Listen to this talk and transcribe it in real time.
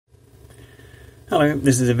Hello,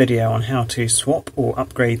 this is a video on how to swap or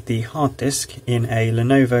upgrade the hard disk in a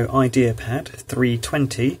Lenovo IdeaPad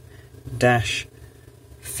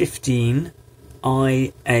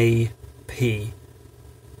 320-15IAP.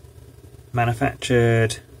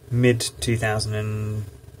 Manufactured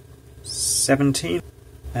mid-2017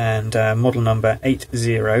 and model number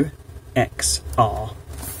 80XR.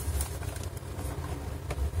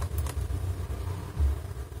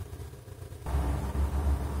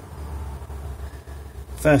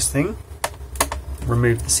 First thing,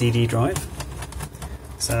 remove the CD drive.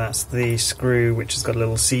 So that's the screw which has got a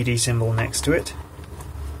little CD symbol next to it.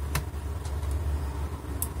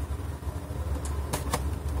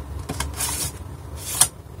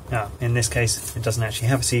 In this case it doesn't actually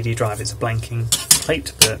have a CD drive, it's a blanking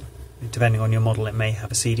plate, but depending on your model it may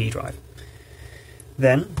have a CD drive.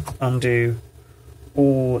 Then undo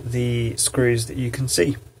all the screws that you can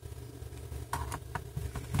see.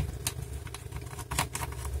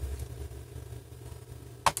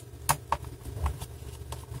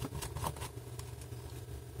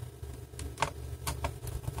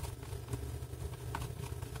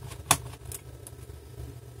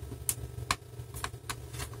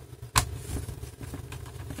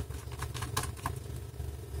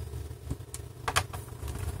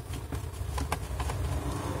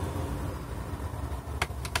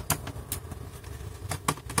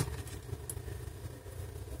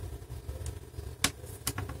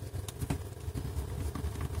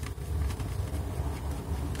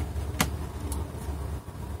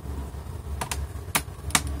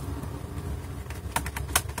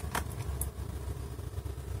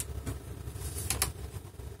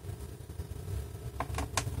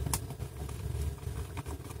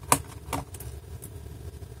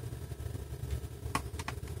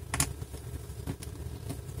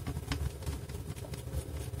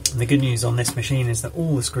 The good news on this machine is that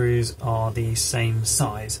all the screws are the same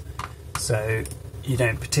size, so you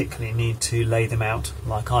don't particularly need to lay them out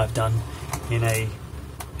like I've done in a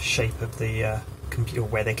shape of the computer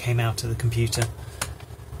where they came out of the computer.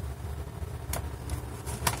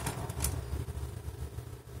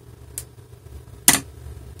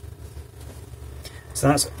 So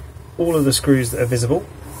that's all of the screws that are visible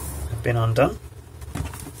have been undone.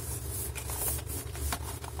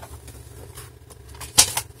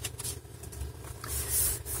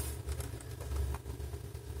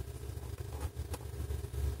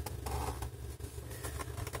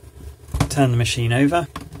 Turn the machine over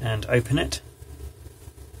and open it.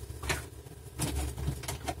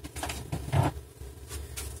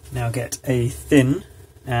 Now get a thin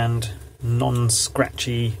and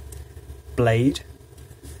non-scratchy blade,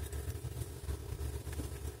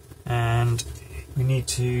 and we need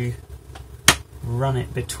to run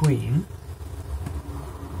it between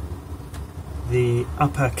the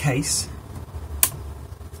upper case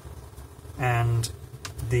and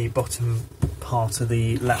the bottom part of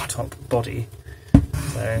the laptop body.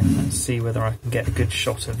 So let's see whether I can get a good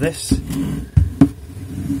shot of this.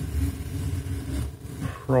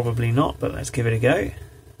 Probably not, but let's give it a go.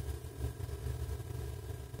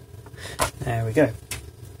 There we go.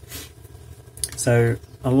 So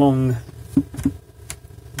along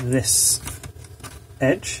this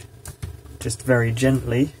edge, just very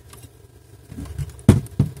gently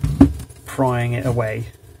prying it away.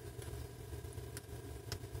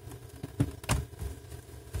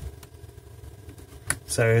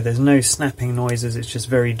 So there's no snapping noises, it's just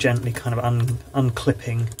very gently kind of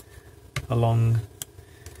unclipping along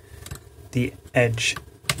the edge.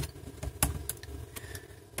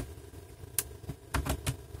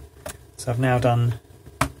 So I've now done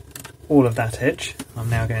all of that edge. I'm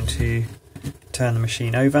now going to turn the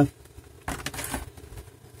machine over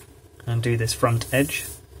and do this front edge.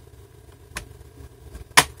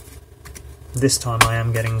 This time I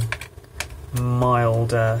am getting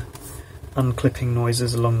mild unclipping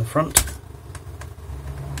noises along the front.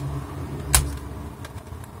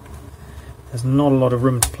 There's not a lot of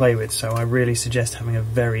room to play with, so I really suggest having a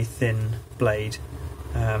very thin blade.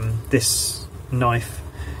 This knife,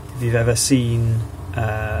 if you've ever seen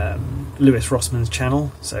Lewis Rossman's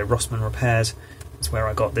channel, so Rossman Repairs, that's where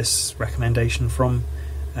I got this recommendation from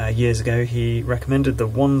years ago. He recommended the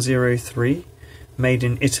 103 made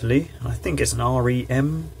in Italy, and I think it's an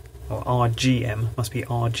REM or RGM, must be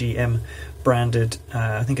RGM branded,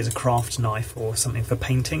 I think it's a craft knife or something for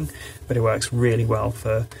painting, but it works really well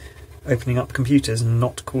for opening up computers and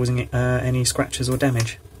not causing any scratches or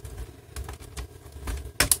damage.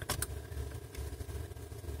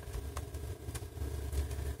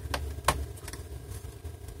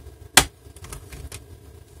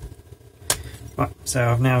 Right, so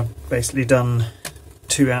I've now basically done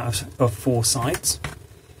 2 out of 4 sides.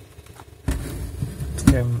 Let's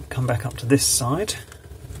go and come back up to this side.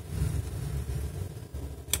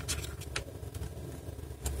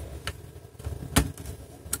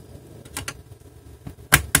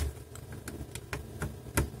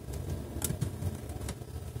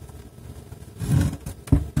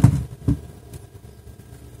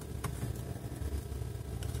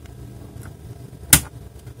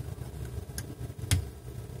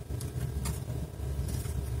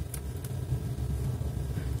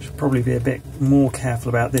 Probably be a bit more careful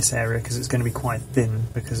about this area because it's going to be quite thin,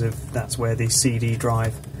 because of that's where the CD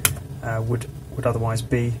drive would otherwise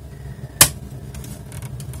be.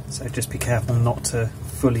 So just be careful not to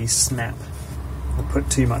fully snap or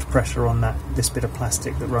put too much pressure on this bit of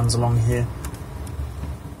plastic that runs along here.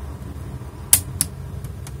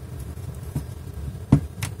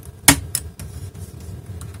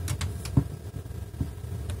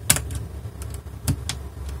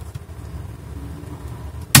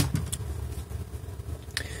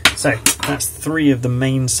 So that's 3 of the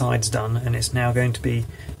main sides done, and it's now going to be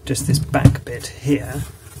just this back bit here,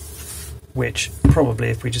 which probably,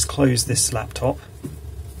 if we just close this laptop,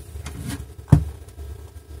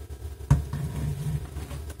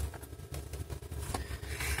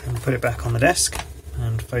 and put it back on the desk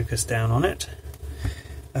and focus down on it,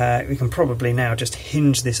 we can probably now just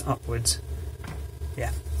hinge this upwards.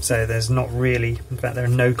 Yeah, so there's not really, in fact there are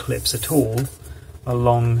no clips at all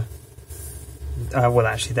along. Well,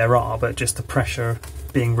 actually there are, but just the pressure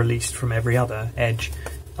being released from every other edge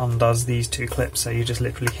undoes these 2 clips, so you just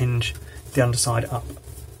literally hinge the underside up.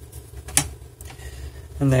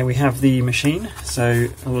 And there we have the machine. So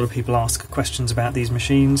a lot of people ask questions about these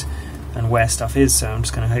machines and where stuff is, so I'm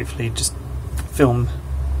just going to hopefully just film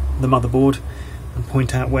the motherboard and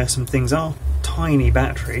point out where some things are. Tiny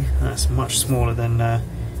battery, that's much smaller than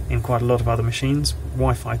in quite a lot of other machines.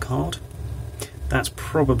 Wi-Fi card. That's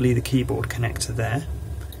probably the keyboard connector there.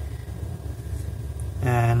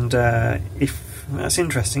 And if that's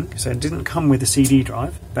interesting, so it didn't come with a CD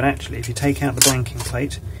drive, but actually if you take out the blanking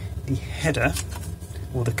plate, the header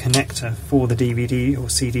or the connector for the DVD or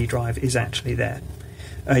CD drive is actually there.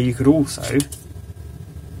 You could also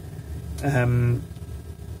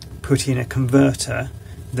put in a converter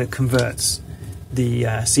that converts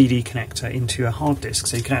the CD connector into a hard disk,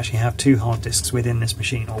 so you can actually have 2 hard disks within this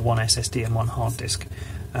machine, or 1 SSD and 1 hard disk.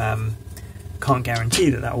 Can't guarantee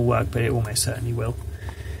that will work, but it almost certainly will.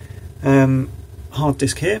 Hard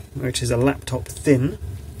disk here, which is a laptop thin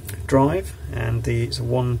drive, and it's a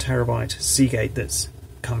 1 terabyte Seagate that's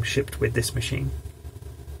come shipped with this machine.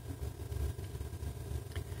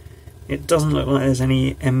 It doesn't look like there's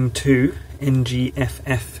any M2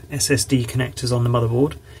 NGFF SSD connectors on the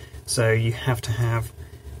motherboard, so you have to have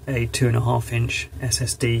a 2.5-inch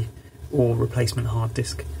SSD or replacement hard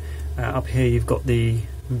disk. Up here you've got the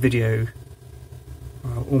video,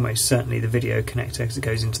 almost certainly the video connector, because it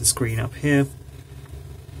goes into the screen up here.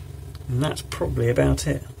 And that's probably about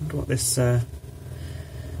it. I wonder what this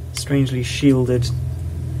strangely shielded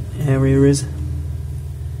area is.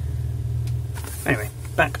 Anyway,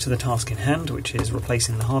 back to the task in hand, which is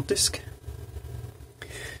replacing the hard disk.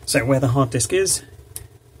 So where the hard disk is,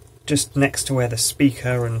 just next to where the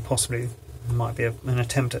speaker and possibly might be an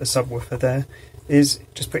attempt at a subwoofer there is,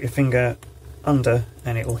 just put your finger under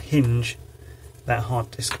and it will hinge that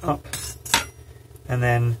hard disk up, and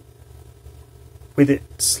then with it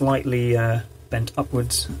slightly bent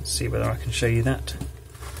upwards, let's see whether I can show you that.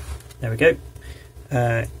 There we go.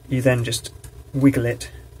 You then just wiggle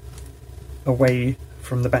it away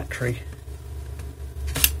from the battery,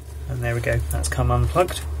 and there we go, that's come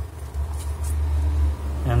unplugged.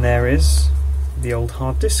 And there is the old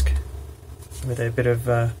hard disk with a bit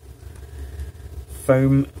of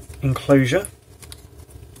foam enclosure.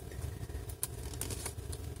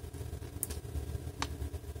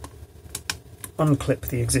 Unclip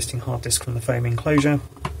the existing hard disk from the foam enclosure.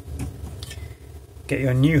 Get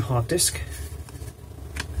your new hard disk.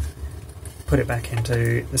 Put it back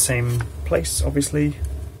into the same place, obviously.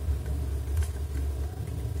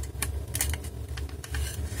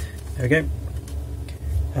 There we go.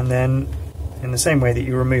 And then, in the same way that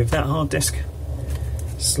you remove that hard disk,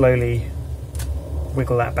 slowly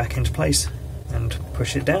wiggle that back into place and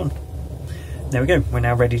push it down. There we go, we're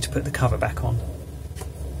now ready to put the cover back on.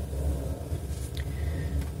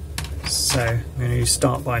 So I'm going to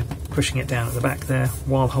start by pushing it down at the back there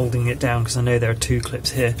while holding it down, because I know there are 2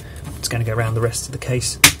 clips here. It's going to go around the rest of the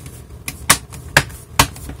case.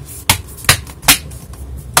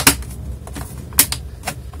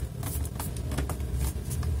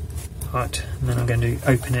 Right, and then I'm going to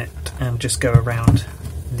open it and just go around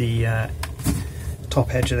the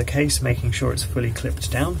top edge of the case, making sure it's fully clipped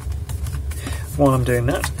down. While I'm doing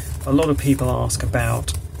that, a lot of people ask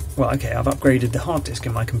about, well, okay, I've upgraded the hard disk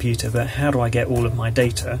in my computer, but how do I get all of my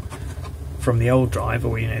data from the old drive,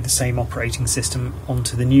 or the same operating system,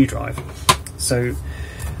 onto the new drive? So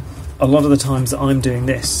a lot of the times that I'm doing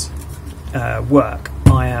this work,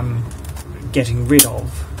 I am getting rid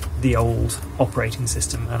of the old operating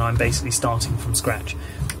system and I'm basically starting from scratch.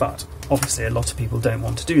 But obviously a lot of people don't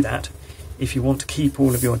want to do that. If you want to keep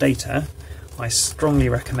all of your data, I strongly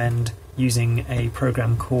recommend using a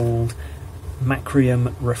program called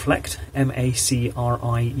Macrium Reflect, M-A-C-R-I-U-M,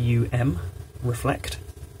 Reflect.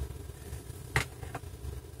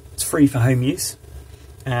 It's free for home use,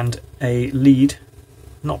 and a lead,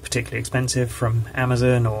 not particularly expensive, from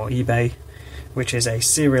Amazon or eBay, which is a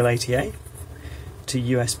serial ATA to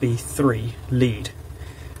USB 3 lead.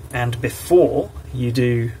 And before you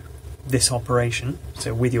do this operation,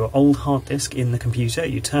 so with your old hard disk in the computer,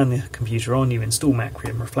 you turn the computer on, you install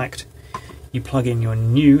Macrium Reflect, you plug in your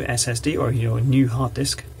new SSD or your new hard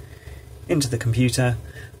disk into the computer,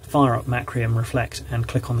 fire up Macrium Reflect and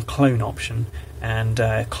click on the clone option and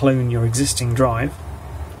clone your existing drive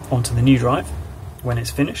onto the new drive. When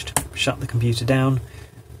it's finished, shut the computer down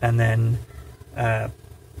and then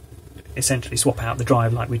essentially swap out the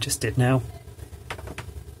drive like we just did now.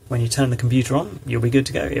 When you turn the computer on, you'll be good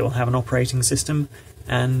to go. It will have an operating system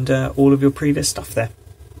and all of your previous stuff there.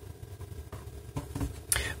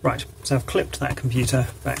 Right, so I've clipped that computer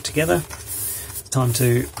back together. It's time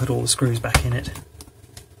to put all the screws back in it.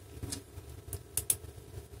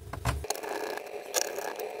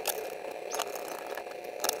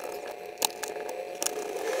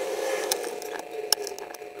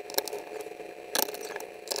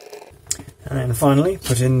 And then finally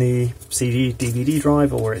put in the CD DVD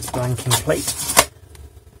drive or its blanking plate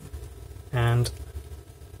and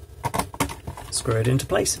screw it into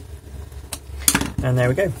place. And there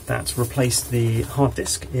we go, that's replaced the hard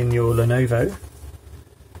disk in your Lenovo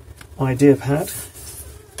ideapad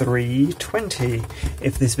 320.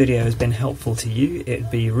 If this video has been helpful to you,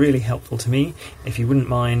 it'd be really helpful to me if you wouldn't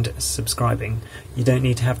mind subscribing. You don't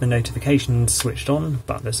need to have the notifications switched on,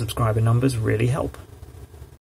 but the subscriber numbers really help.